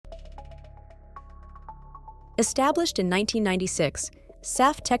Established in 1996,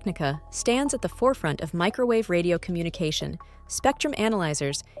 SAF Tehnika stands at the forefront of microwave radio communication, spectrum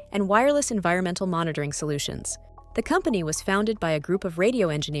analyzers, and wireless environmental monitoring solutions. The company was founded by a group of radio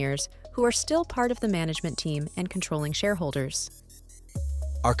engineers who are still part of the management team and controlling shareholders.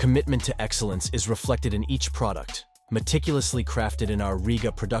 Our commitment to excellence is reflected in each product, meticulously crafted in our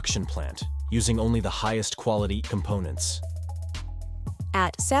Riga production plant, using only the highest quality components.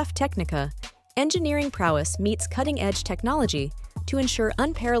 At SAF Tehnika, engineering prowess meets cutting-edge technology to ensure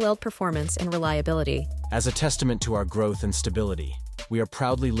unparalleled performance and reliability. As a testament to our growth and stability, we are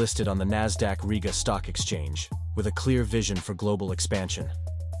proudly listed on the Nasdaq Riga Stock Exchange, with a clear vision for global expansion.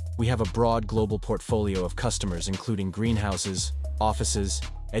 We have a broad global portfolio of customers including greenhouses, offices,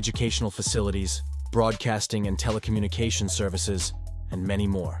 educational facilities, broadcasting and telecommunication services, and many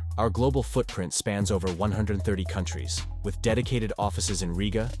more. Our global footprint spans over 130 countries, with dedicated offices in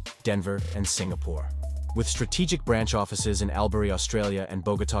Riga, Denver, and Singapore. With strategic branch offices in Albury, Australia, and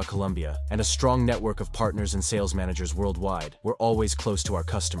Bogota, Colombia, and a strong network of partners and sales managers worldwide, we're always close to our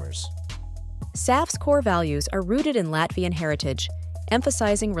customers. SAF's core values are rooted in Latvian heritage,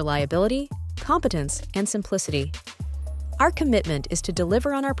 emphasizing reliability, competence, and simplicity. Our commitment is to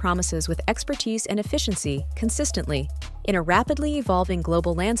deliver on our promises with expertise and efficiency consistently. In a rapidly evolving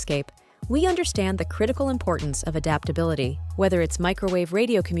global landscape, we understand the critical importance of adaptability. Whether it's microwave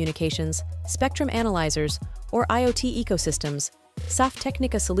radio communications, spectrum analyzers, or IoT ecosystems, SAF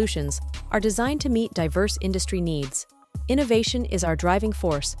Tehnika solutions are designed to meet diverse industry needs. Innovation is our driving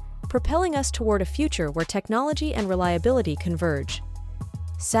force, propelling us toward a future where technology and reliability converge.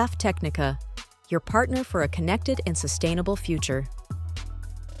 SAF Tehnika, your partner for a connected and sustainable future.